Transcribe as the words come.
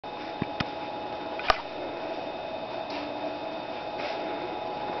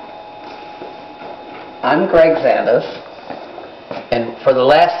I'm Greg Zandis, and for the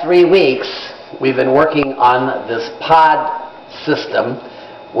last 3 weeks we've been working on this pod system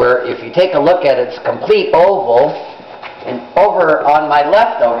where if you take a look at it, it's a complete oval, and over on my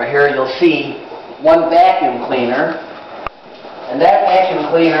left over here you'll see one vacuum cleaner, and that vacuum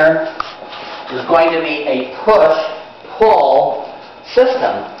cleaner is going to be a push-pull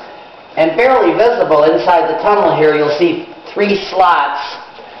system. And barely visible inside the tunnel here you'll see 3 slots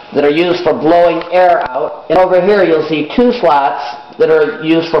that are used for blowing air out, and over here you'll see 2 slots that are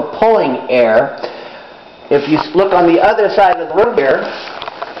used for pulling air. If you look on the other side of the room here,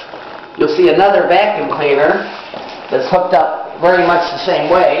 you'll see another vacuum cleaner that's hooked up very much the same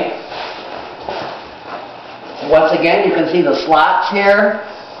way. Once again, you can see the slots here.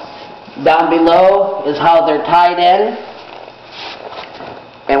 Down below is how they're tied in.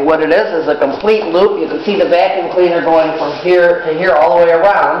 And what it is a complete loop. You can see the vacuum cleaner going from here to here all the way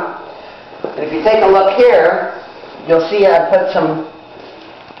around. And if you take a look here, you'll see I put some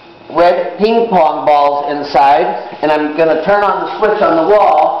red ping pong balls inside, and I'm going to turn on the switch on the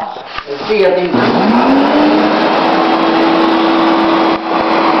wall and see if these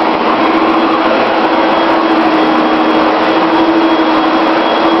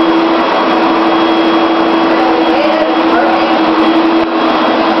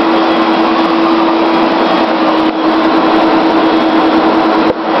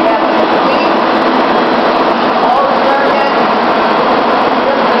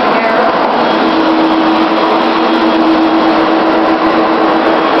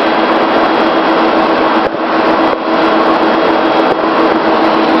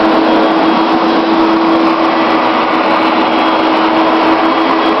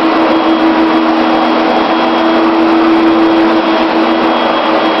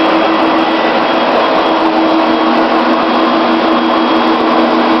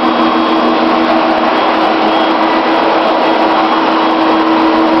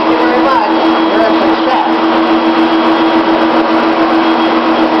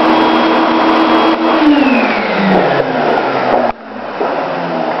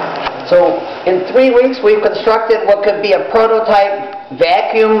So in 3 weeks we've constructed what could be a prototype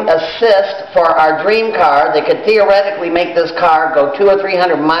vacuum assist for our dream car. They could theoretically make this car go 200 or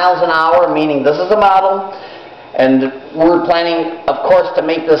 300 miles an hour, meaning this is a model. And we're planning, of course, to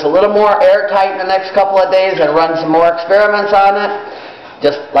make this a little more airtight in the next couple of days and run some more experiments on it.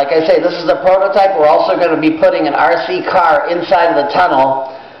 Just like I say, this is a prototype. We're also going to be putting an RC car inside of the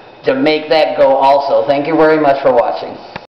tunnel to make that go also. Thank you very much for watching.